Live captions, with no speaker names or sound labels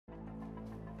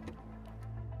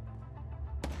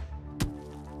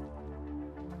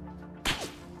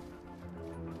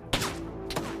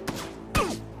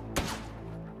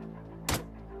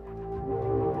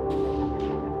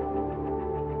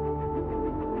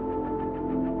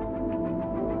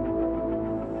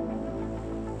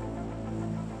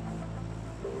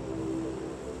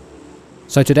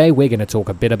So today we're going to talk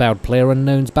a bit about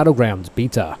PlayerUnknown'S Battlegrounds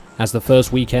beta, as the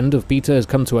first weekend of beta has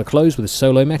come to a close with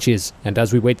solo matches, and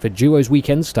as we wait for duos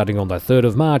weekend starting on the 3rd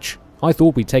of March, I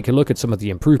thought we'd take a look at some of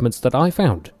the improvements that I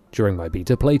found during my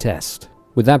beta playtest.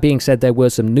 With that being said, there were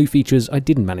some new features I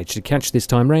didn't manage to catch this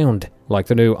time round, like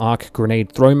the new arc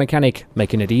grenade throw mechanic,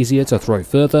 making it easier to throw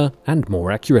further and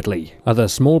more accurately. Other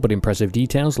small but impressive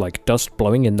details like dust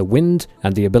blowing in the wind,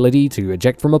 and the ability to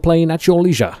eject from a plane at your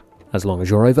leisure, as long as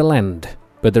you're over land.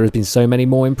 But there has been so many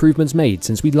more improvements made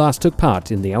since we last took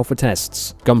part in the alpha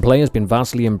tests. Gunplay has been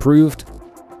vastly improved,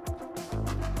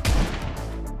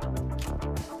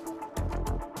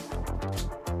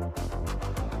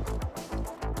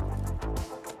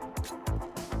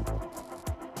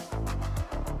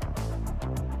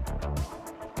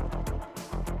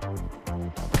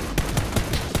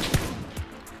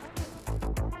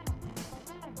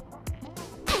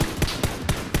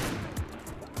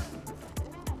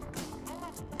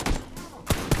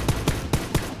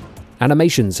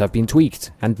 animations have been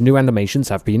tweaked, and new animations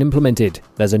have been implemented.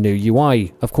 There's a new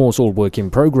UI, of course all work in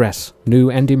progress,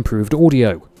 new and improved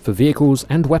audio for vehicles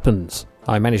and weapons.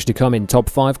 I managed to come in top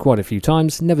 5 quite a few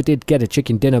times, never did get a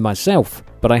chicken dinner myself,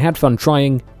 but I had fun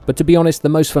trying. But to be honest, the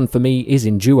most fun for me is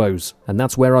in duos, and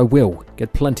that's where I will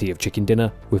get plenty of chicken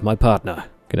dinner with my partner.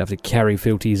 Gonna have to carry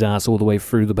Filty's ass all the way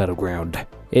through the battleground.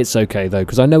 It's okay though,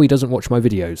 because I know he doesn't watch my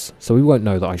videos, so he won't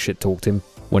know that I shit-talked him.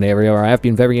 One area I have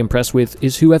been very impressed with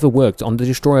is whoever worked on the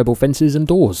destroyable fences and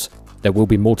doors. There will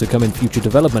be more to come in future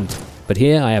development, but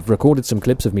here I have recorded some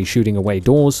clips of me shooting away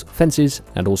doors, fences,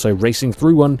 and also racing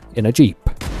through one in a Jeep.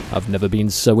 I've never been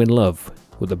so in love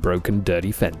with a broken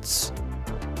dirty fence.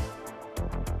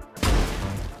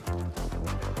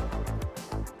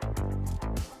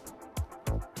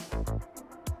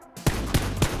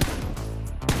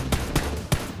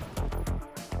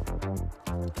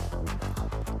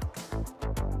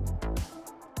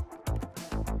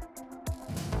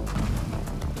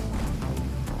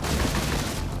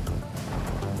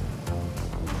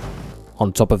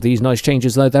 On top of these nice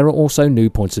changes though, there are also new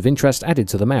points of interest added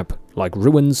to the map, like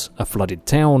ruins, a flooded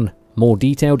town, more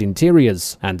detailed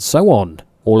interiors, and so on.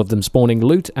 All of them spawning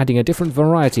loot, adding a different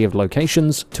variety of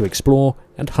locations to explore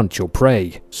and hunt your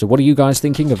prey. So what are you guys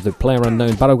thinking of the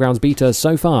PlayerUnknown Battlegrounds beta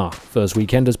so far? First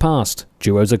weekend has passed,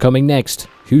 duos are coming next.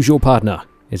 Who's your partner?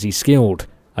 Is he skilled?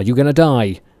 Are you gonna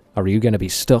die? Or are you going to be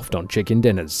stuffed on chicken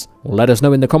dinners? Well, let us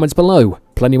know in the comments below.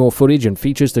 Plenty more footage and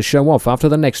features to show off after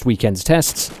the next weekend's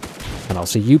tests. And I'll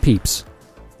see you peeps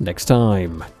next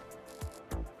time.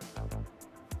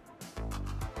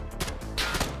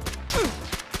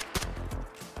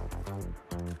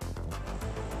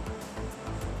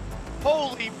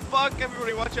 Holy fuck,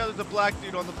 everybody watch out, there's a black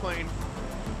dude on the plane.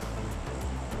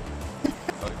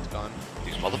 Oh, it's gone.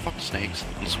 These motherfucking snakes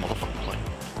on this motherfucking plane.